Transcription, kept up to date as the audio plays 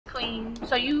Queen.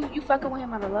 So you fucking with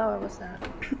him out of love or what's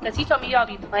up? Cause he told me y'all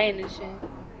be playing this shit.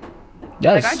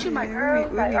 Yes. Like, aren't you my girl?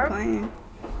 We Like, be playing.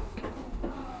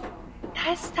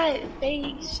 that's that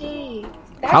fake shit.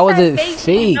 That's How is that it fake?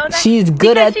 fake? You know that? She's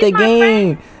good Because at the she's my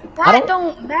game. friend. That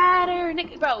don't matter,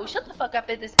 nigga. Bro, shut the fuck up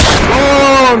at this.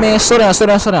 Oh man, slow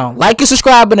down. Like and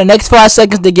subscribe in the next 5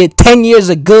 seconds to get 10 years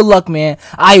of good luck, man.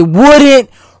 I wouldn't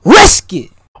risk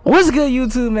it. What's good,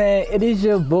 YouTube, man? It is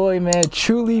your boy, man,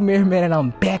 trulymirr, man, and I'm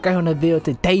back right on the video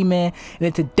today, man. And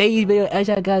in today's video, as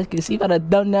y'all guys can see by the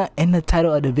thumbnail and the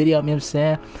title of the video, you know what I'm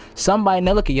saying? Somebody,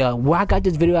 now look at y'all, where I got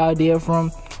this video idea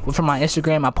from my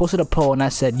Instagram. I posted a poll and I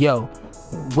said, yo,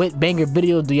 what banger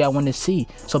video do y'all want to see?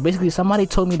 So basically, somebody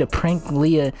told me to prank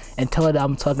Leah and tell her that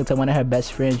I'm talking to one of her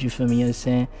best friends, you feel me, you know what I'm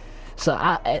saying? So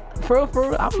for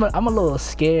real, I'm a little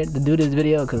scared to do this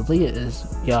video because Leah is,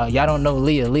 y'all don't know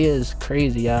Leah. Leah is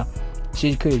crazy, y'all.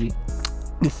 She's crazy.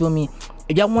 You feel me?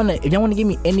 If y'all wanna give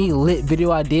me any lit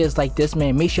video ideas like this,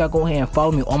 man, make sure y'all go ahead and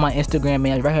follow me on my Instagram,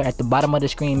 man, right here at the bottom of the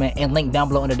screen, man, and link down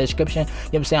below in the description. You know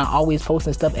what I'm saying? I'm always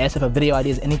posting stuff, asking for video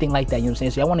ideas, anything like that, you know what I'm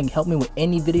saying? So y'all wanna help me with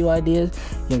any video ideas,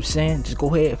 you know what I'm saying? Just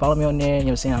go ahead, follow me on there, you know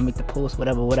what I'm saying? I'll make the post,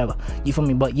 whatever. You feel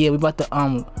me? But yeah, we about to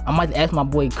I might ask my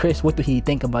boy Chris what do he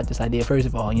think about this idea first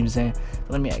of all, you know what I'm saying? So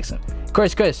let me ask him.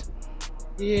 Chris.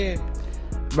 Yeah.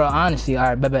 Bro, honestly,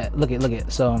 alright, bet. Look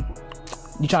it. So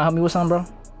you trying to help me with something, bro?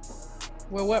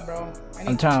 Well, what, bro?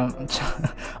 I'm trying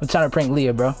to prank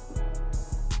Leah, bro.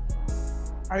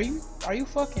 Are you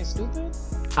fucking stupid?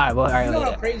 Alright, You know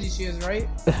how crazy she is, right?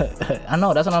 I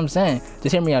know, that's what I'm saying.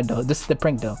 Just hear me out though. This is the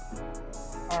prank though.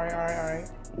 Alright.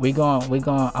 We going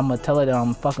I'm gonna tell her that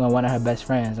I'm fucking with one of her best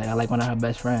friends. Like I like one of her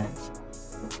best friends.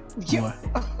 Yeah.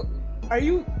 Are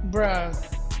you, bruh?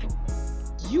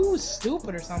 You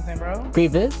stupid or something, bro?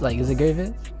 Great viz? Like, is it great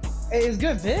viz? It's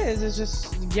good viz. It's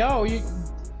just, yo, you.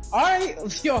 Alright,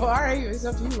 it's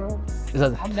up to you, bro.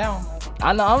 I'm down.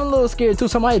 I know, I'm a little scared too.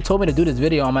 Somebody told me to do this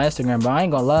video on my Instagram, bro. I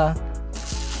ain't gonna lie.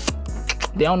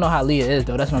 They don't know how Leah is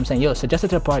though. That's what I'm saying. Yo, suggest it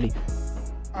to the party.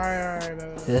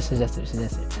 Alright. Suggest it.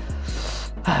 This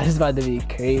is about to be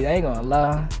crazy. I ain't gonna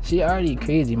lie. She already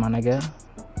crazy, my nigga.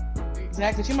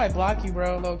 Exactly. She might block you,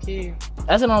 bro. Low key.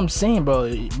 That's what I'm saying, bro.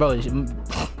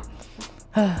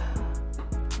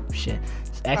 Shit.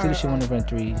 Actually, she wanna run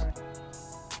threes.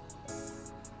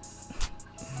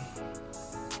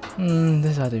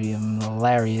 This ought to be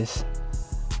hilarious.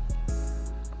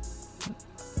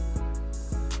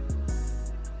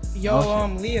 Yo,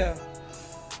 Leah.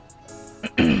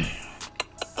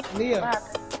 Leah.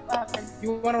 What happened?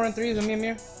 You wanna run threes with me and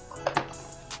Mir?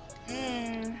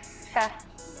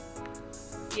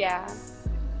 Yeah.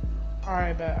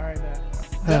 Alright, bet.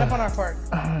 Join up on our park.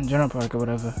 Join up park or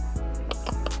whatever.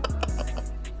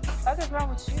 What is wrong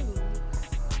with you?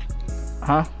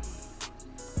 Huh?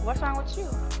 What's wrong with you?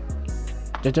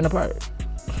 Just join the park.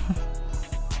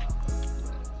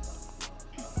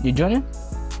 You joining?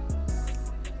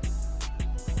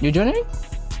 You joining?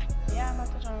 Yeah, I'm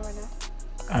about to join right now.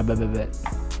 Alright, bet.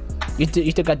 You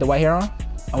still got the white hair on?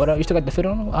 Or whatever? You still got the fit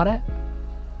on? All that?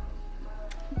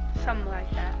 Something like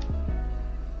that.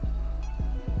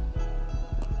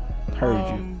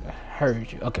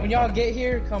 Heard you. Okay. When y'all get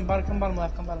here, come bottom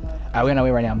left. Alright, we're on our way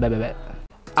right now. Bet.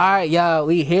 Alright, y'all,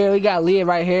 we here. We got Leah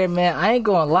right here, man. I ain't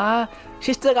gonna lie.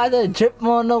 She still got the drip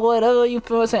on or whatever, you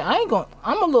feel what I'm saying?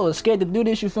 I'm a little scared to do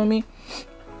this, you feel me?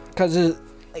 Cause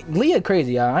like, Leah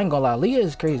crazy, y'all. I ain't gonna lie. Leah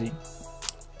is crazy.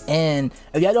 And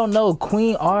if y'all don't know,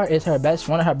 Queen R is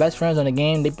one of her best friends on the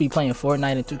game. They be playing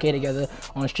Fortnite and 2K together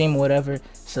on stream or whatever.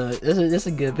 So this is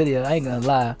a good video. I ain't gonna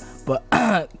lie. But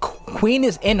Queen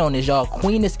is in on this, y'all.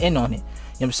 Queen is in on it. You know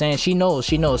what I'm saying? She knows.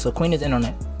 So Queen is in on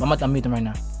it. I'm about to unmute them right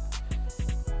now.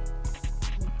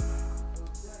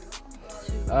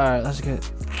 Alright, let's get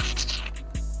it.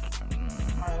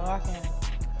 Alright, lock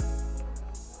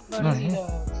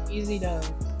in. Easy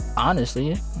dubs.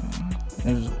 Honestly,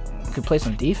 could play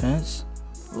some defense.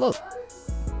 Look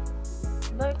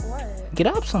what? Get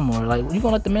up some more. Like, you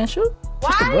gonna let the man shoot?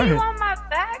 Why are you on my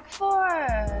back for?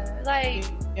 Like,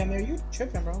 yeah, man, you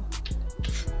tripping, bro.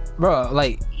 Bro,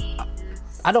 like,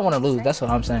 I don't want to lose. That's what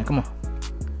I'm saying. Come on.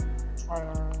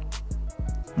 Alright.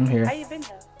 I'm here. How you been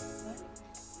though?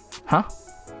 Huh?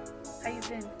 How you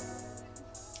been?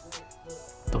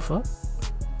 The fuck?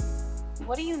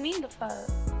 What do you mean the fuck?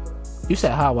 You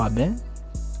said how I been?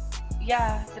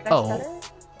 Yeah. Did I stutter?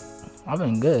 I've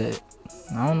been good.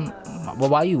 Well,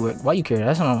 why you care?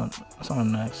 That's on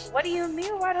next. What do you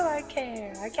mean? Why do I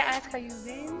care? I can't ask how you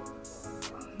been.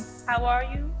 How are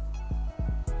you?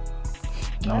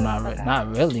 No,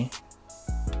 not really.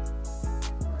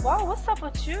 Wow, what's up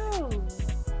with you?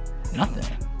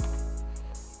 Nothing.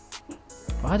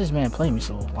 Why this man play me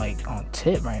so like on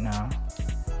tip right now?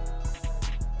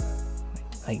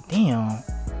 Like damn.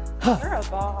 You're a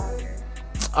ball hogger.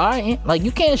 Alright, like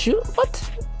you can't shoot.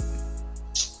 What?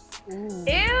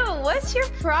 Ew, what's your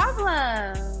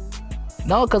problem?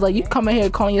 No, cause like you coming here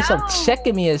calling yourself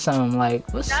checking me or something. Like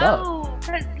what's up?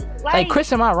 Like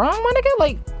Chris, am I wrong, my nigga?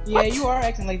 Like yeah, what? You are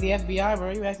acting like the FBI, bro.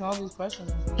 You asking all these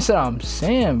questions. That's what I'm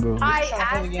saying, bro. I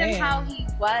asked him how he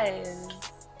was.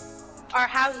 Or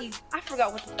how he, I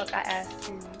forgot what the fuck I asked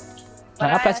him.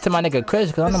 Like, I passed it to my nigga Chris,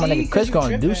 cause I know my nigga Chris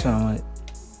gonna do something with it.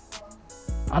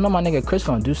 I know my nigga Chris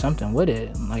gonna do something with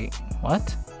it. Like,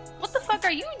 what? What the fuck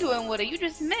are you doing with it? You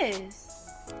just missed.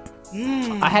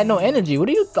 I had no energy. What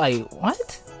are you, like,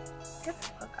 what? Get the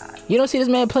fuck out. You don't see this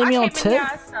man play me on tip?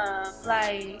 On some,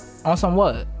 like... On some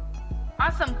what?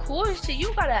 On some cool shit.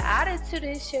 You got an attitude to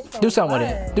this shit. Do something with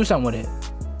it. Do something with it.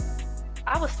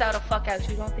 I would sell the fuck out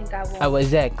you. Don't think I will. Oh,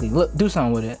 exactly. Look, do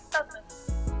something with it.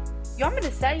 You want me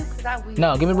to sell you? Cause I will.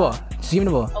 No, give me the ball. Just give me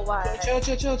the ball. Oh, why? Chill.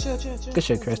 Good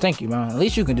shit, Chris. Thank you, man. At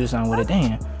least you can do something with it.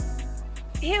 Damn.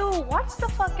 Ew, watch the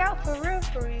fuck out for real,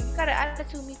 for real. You got an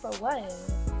attitude with me for what?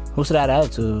 Who said that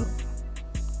attitude?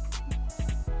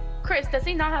 Chris, does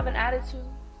he not have an attitude?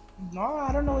 No,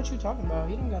 I don't know what you're talking about.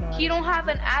 He don't got no attitude. He don't have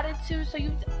an attitude, so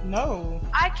you... No.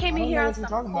 I came in here on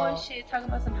some bullshit, talking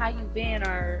about some how you been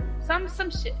or some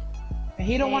shit. And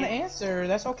he don't want to answer.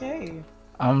 That's okay.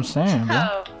 I'm saying, bro.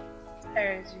 Oh, I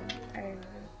heard you.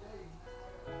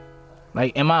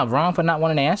 Like, am I wrong for not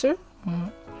wanting to answer?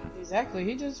 Exactly.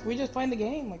 We just playing the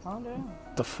game. Like, calm down.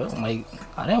 The fuck? Like,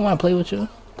 I didn't want to play with you.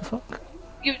 The fuck?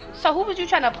 So who was you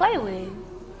trying to play with?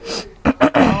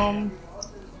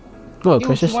 Go ahead,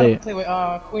 Chris, just say it. Play with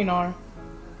Queen R.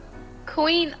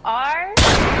 Queen R?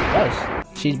 Yes,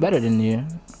 she's better than you.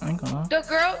 I ain't gonna lie. The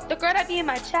girl that be in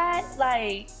my chat,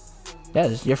 like.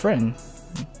 Yes, your friend.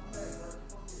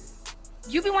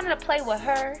 You be wanting to play with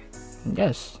her?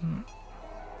 Yes.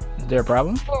 Is there a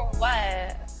problem? For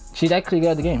what? She's actually good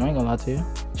at the game. I ain't gonna lie to you.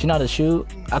 She know how to shoot.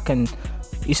 I can.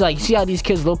 You see, like, you see how these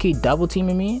kids low key double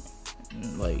teaming me?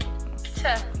 Like.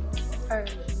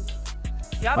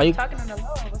 Y'all be talking on the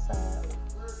low. What's up?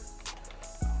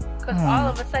 Cause all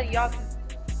of a sudden y'all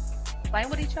playing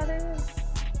with each other.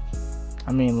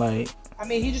 I mean, like. I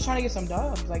mean, he's just trying to get some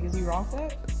dubs. Like, is he wrong for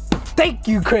that? Thank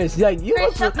you, Chris. Like, you.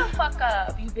 Chris, shut the fuck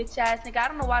up, you bitch ass nigga. I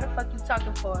don't know why the fuck you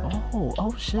talking for.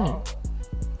 Oh shit. Oh.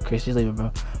 Chris, just leave it,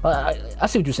 bro. I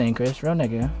see what you're saying, Chris. Real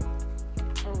nigga.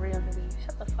 A real nigga.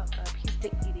 Shut the fuck up. He's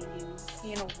dick eating you. He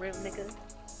ain't no real nigga.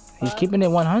 He's keeping it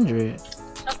 100.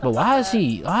 But why is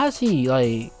he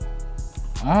like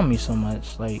on me so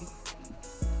much? Like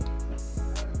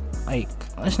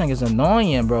this nigga's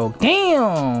annoying, bro.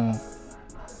 Damn.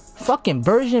 Fucking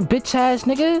virgin bitch ass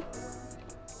nigga.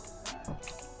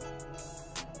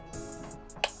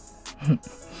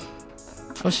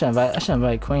 I should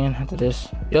invite Queen after this.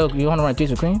 Yo, you wanna run threes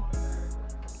with Queen?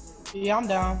 Yeah, I'm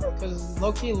down. Cause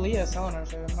low key Leah's selling her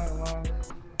shit. I'm not gonna lie.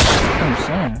 I'm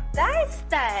saying. That's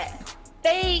that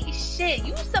fake shit.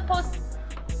 You supposed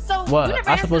so what? You never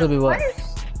I supposed to be what?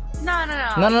 No.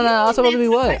 I'm supposed to be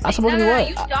what? I'm supposed to be what?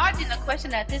 You dodging the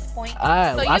question at this point.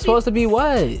 Alright, so I'm supposed to be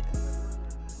what?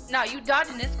 No, you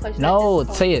dodging this question. No,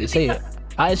 say it.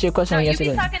 I answer your question. No, you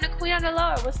be talking to Queen on the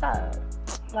low, or what's up?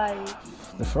 Like.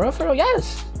 For real,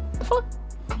 yes. The fuck?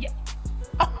 Yeah.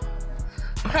 Oh.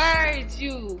 Heard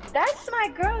you. That's my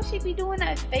girl. She be doing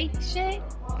that fake shit.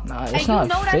 Nah, it's not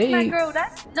fake. That's my girl.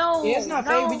 That's no. Yeah, it's not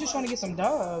fake. We just trying to get some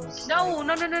dubs. No.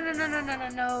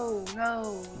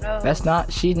 That's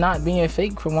not. She's not being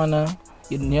fake for wanna,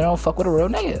 you know, fuck with a real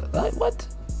nigga. Like what?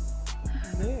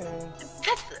 Yeah.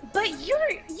 But you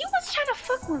was trying to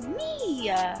fuck with me.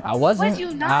 I wasn't. Was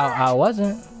you not? I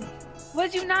wasn't.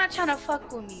 Was you not trying to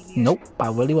fuck with me? Nope, I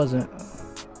really wasn't.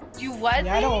 You wasn't?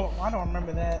 Yeah, I don't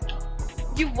remember that.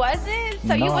 You wasn't? So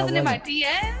no, you wasn't in my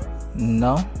DMs?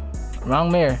 No. Wrong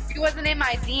mirror. You wasn't in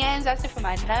my DMs asking for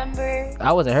my number?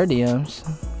 I wasn't her DMs.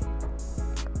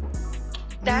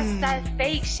 That's that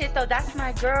fake shit though. That's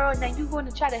my girl. Now you going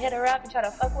to try to hit her up and try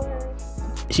to fuck with her?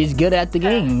 She's good at the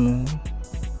game.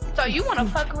 So you want to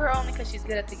fuck with her only because she's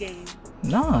good at the game?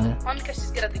 No. Only because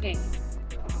she's good at the game.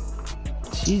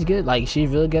 She's good. Like she's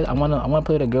really good. I wanna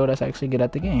play with a girl that's actually good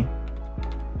at the game.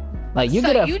 Like you so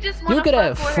good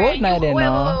at Fortnite and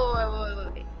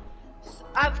all. Wait.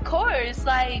 Of course.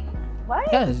 Like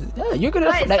what? Yes. Yeah. You're good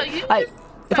at Fortnite.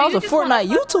 If I was a Fortnite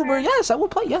YouTuber, yes, I would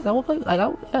play. Yes, I would play.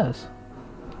 Yes.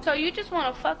 So you just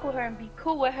want to fuck with her and be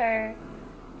cool with her,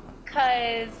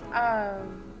 cause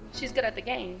she's good at the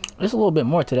game. There's a little bit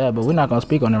more to that, but we're not gonna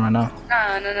speak on it right now.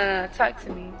 No. Talk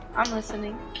to me. I'm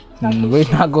listening. We're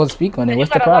not gonna speak on it.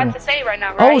 What's the problem? You got a lot to say right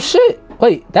now, right? Oh shit!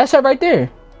 Wait, that's her right there.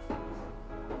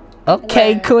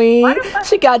 Okay, Yeah. queen.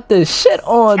 She got the shit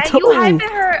on And too. you hyping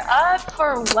her up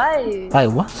for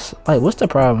what? What's the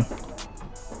problem?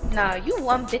 Nah, you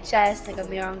one bitch ass nigga,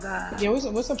 mirror on God. Yeah,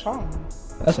 what's the problem?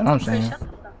 That's what I'm saying. Shut the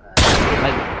fuck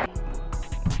up.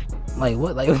 Like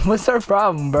what? Like what's her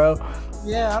problem, bro?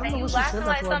 Yeah, I don't And know you what she's laughing tripping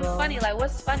like for, something bro. funny. Like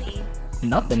what's funny?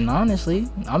 Nothing, honestly.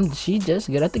 She just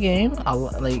good at the game. I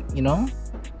like, you know.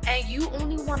 And you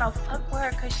only wanna fuck with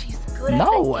her cause she's good at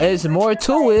No, the game. it's more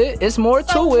to it. It's more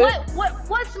to So it.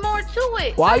 what's more to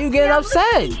it? Why are you getting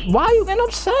upset? Why are you getting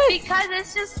upset? Because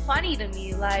it's just funny to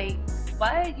me. Like,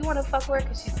 what? You wanna fuck with her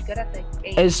cause she's good at the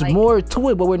game? It's like, more to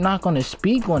it, but we're not gonna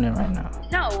speak on it right now.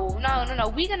 No.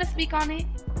 We gonna speak on it.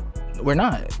 We're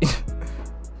not.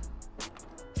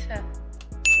 Tuh.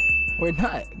 We're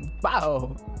not.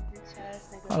 Wow. Bitch ass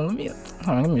nigga.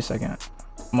 Hold on, give me a second.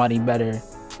 Mighty better.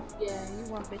 Yeah,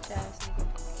 you want bitch ass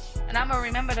nigga. And I'm gonna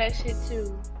remember that shit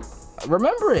too.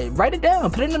 Remember it. Write it down.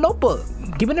 Put it in the notebook.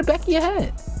 Keep it in the back of your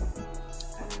head.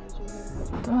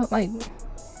 Like,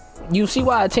 you see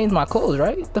why I changed my clothes,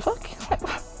 right? The fuck?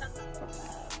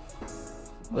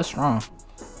 What's wrong?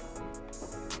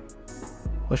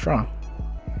 What's wrong?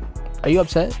 Are you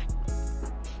upset?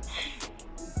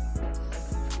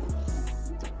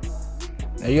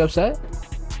 Are you upset?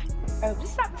 Bro,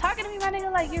 just stop talking to me, my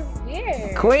nigga, like you're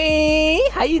weird. Queen,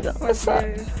 how you doing? What's up?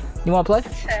 You wanna play?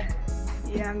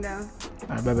 Yeah, I'm down.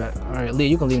 Alright, bet. Alright, Leah,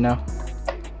 you can leave now.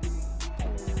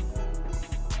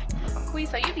 Queen,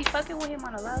 so you be fucking with him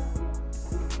on the low?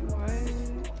 What?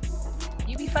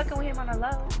 You be fucking with him on the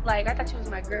low? Like, I thought you was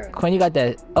my girl. Queen, you got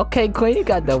that. Okay, Queen, you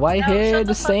got the white hair, shut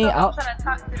the fuck same up. out. I'm trying to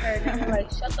talk to her, nigga. Like,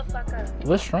 shut the fuck up.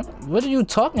 What's wrong? What are you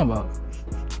talking about?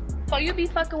 So you be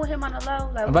fucking with him on the low?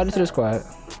 Like, Invite her what's to the up?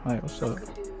 squad. Alright, what's up?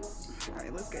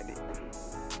 Alright, let's get it. So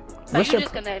What's you your-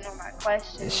 just gonna ignore my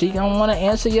question? She don't want to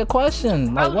answer your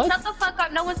question. Like Bro, what? shut the fuck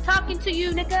up. No one's talking to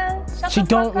you, nigga. Shut She the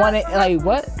don't fuck want up, it. bro. Like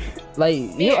what? Like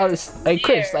you are like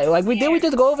Chris. Here, Like we did. We here.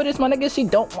 just go over this, my nigga. She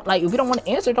don't like. If you don't want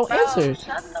to answer, don't Bro, answer.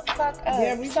 shut the fuck up.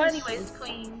 Yeah, we so just- anyways,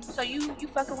 Queen. So you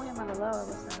fucking with him on the low or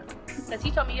what's up? Cause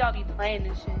he told me y'all be playing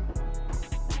this shit.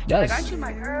 Like, Yes. aren't you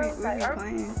my girl? We Like, be are-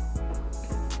 playing.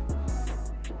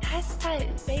 that's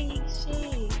that fake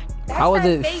shit. That's How is that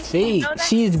it shit, fake? you know that?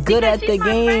 She's good Because at the she's my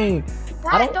game. friend.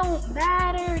 I That don't- don't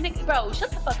matter, nigga. Bro,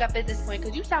 shut the fuck up at this point,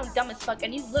 cause you sound dumb as fuck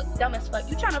and you look dumb as fuck.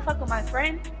 You trying to fuck with my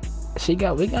friend? We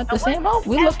got the And same out.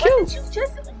 We and look cute.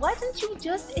 Wasn't you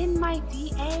just in my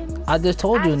DMs? I just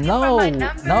told you asking for no. my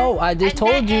number? No, I just And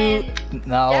told you then- Yes,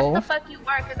 no. the fuck you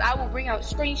are, cause I will bring out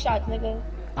screenshots, nigga.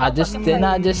 I just did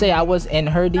not just say I was in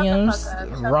her the fuck DMs. up,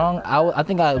 shut the Wrong. fuck I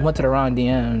think I went to the wrong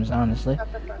DMs. Honestly.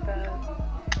 Shut the fuck up.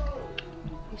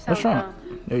 You sound What's wrong?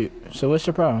 dumb. So what's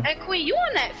your problem? And Queen, you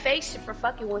on that fake shit for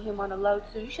fucking with him on the low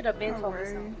too. You should have been Don't told me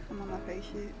worry. something. I'm on my face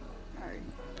shit. Alright.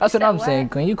 That's what said I'm what? saying,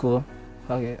 Queen. You cool?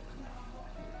 Fuck it.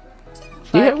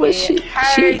 You heard what she?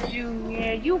 Heard you,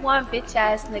 yeah. You one bitch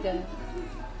ass nigga.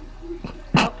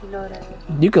 I hope you know that.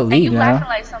 You could And leave you now. laughing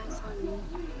like something funny.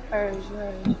 Heard.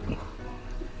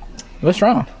 What's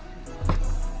wrong?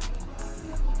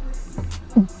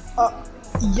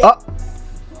 Yeah. Oh,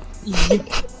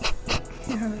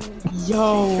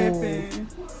 Yo. Tripping.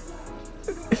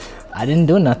 I didn't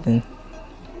do nothing.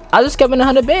 I just kept in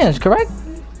 100 bands, correct?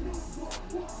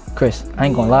 Chris, I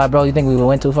ain't gonna lie, bro. You think we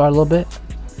went too far a little bit?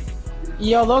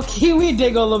 Yo, low key, we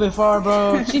did go a little bit far,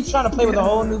 bro. She's trying to play with a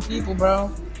whole new people,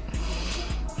 bro.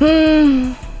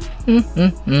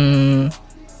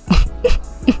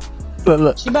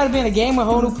 Look. She better be in a game with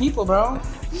whole new people, bro.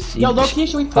 Yo, low key,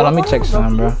 should we pull Hold on, let up me check her,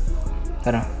 something, bro. low-key?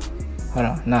 Hold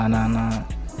on. Nah.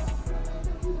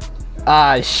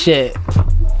 Ah, shit.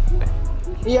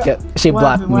 Yeah. She What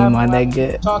blocked happened? me, What my happened?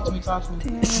 nigga. Talk to me.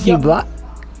 She blocked?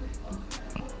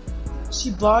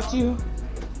 She blocked you?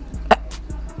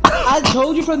 I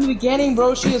told you from the beginning,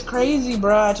 bro. She is crazy,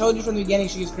 bro. I told you from the beginning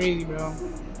she is crazy, bro.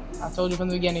 I told you from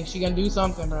the beginning she gonna do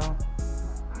something, bro.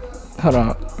 Hold on.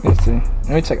 Let me see. Let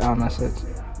me check our message.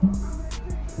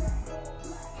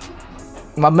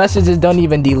 My messages don't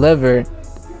even deliver.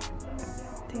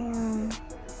 Damn.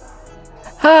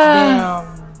 Damn.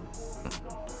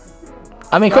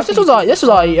 I mean, Chris, this was all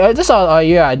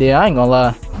your idea. I ain't gonna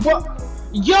lie. What?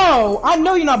 Yo, I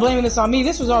know you're not blaming this on me.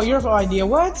 This was all your idea.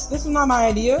 What? This is not my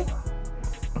idea.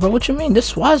 But what you mean?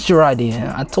 This was your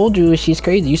idea. I told you she's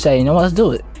crazy. You said, you know what, let's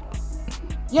do it.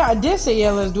 Yeah, I did say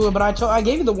yeah, let's do it, but I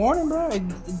gave you the warning, bro.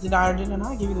 Did I or didn't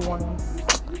I give you the warning?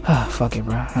 Fuck it,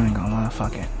 bro. I ain't gonna lie.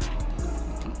 Fuck it.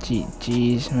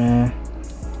 Jeez, man.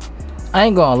 I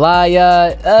ain't gonna lie,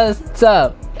 y'all. That's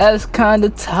tough. That's kinda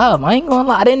tough. I ain't gonna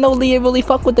lie. I didn't know Leah really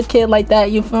fuck with the kid like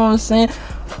that. You feel what I'm saying?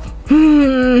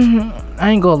 I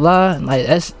ain't gonna lie. Like,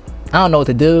 that's I don't know what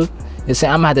to do. You see,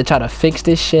 I'm gonna have to try to fix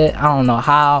this shit. I don't know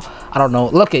how. I don't know.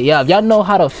 Look at y'all. If y'all know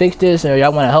how to fix this or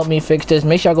y'all want to help me fix this,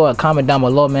 make sure y'all go and comment down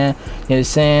below, man. You know what I'm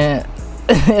saying?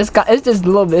 It's just a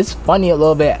little bit. It's funny a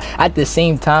little bit at the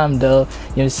same time, though. You know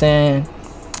what I'm saying?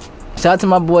 Shout out to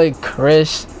my boy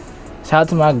Chris. Shout out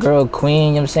to my girl Queen.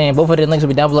 You know what I'm saying? Both of the links will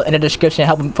be down below in the description.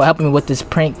 For helping me with this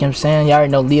prank. You know what I'm saying? Y'all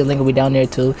already know Leah link will be down there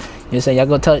too. You know what I'm saying? Y'all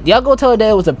go tell her that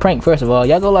it was a prank. First of all,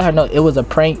 y'all go let her know it was a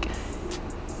prank.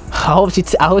 I hope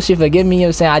she forgive me. You know what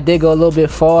I'm saying? I did go a little bit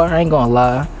far. I ain't gonna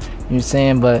lie. You know what I'm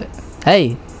saying? But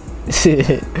hey.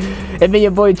 It been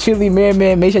your boy trulymirr,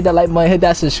 man. Make sure that like button, hit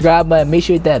that subscribe button, make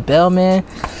sure you hit that bell, man.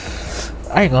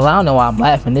 I ain't gonna lie, I don't know why I'm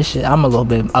laughing. This shit, I'm a little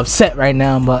bit upset right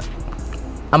now, but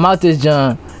I'm out this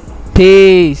junk.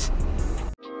 Peace.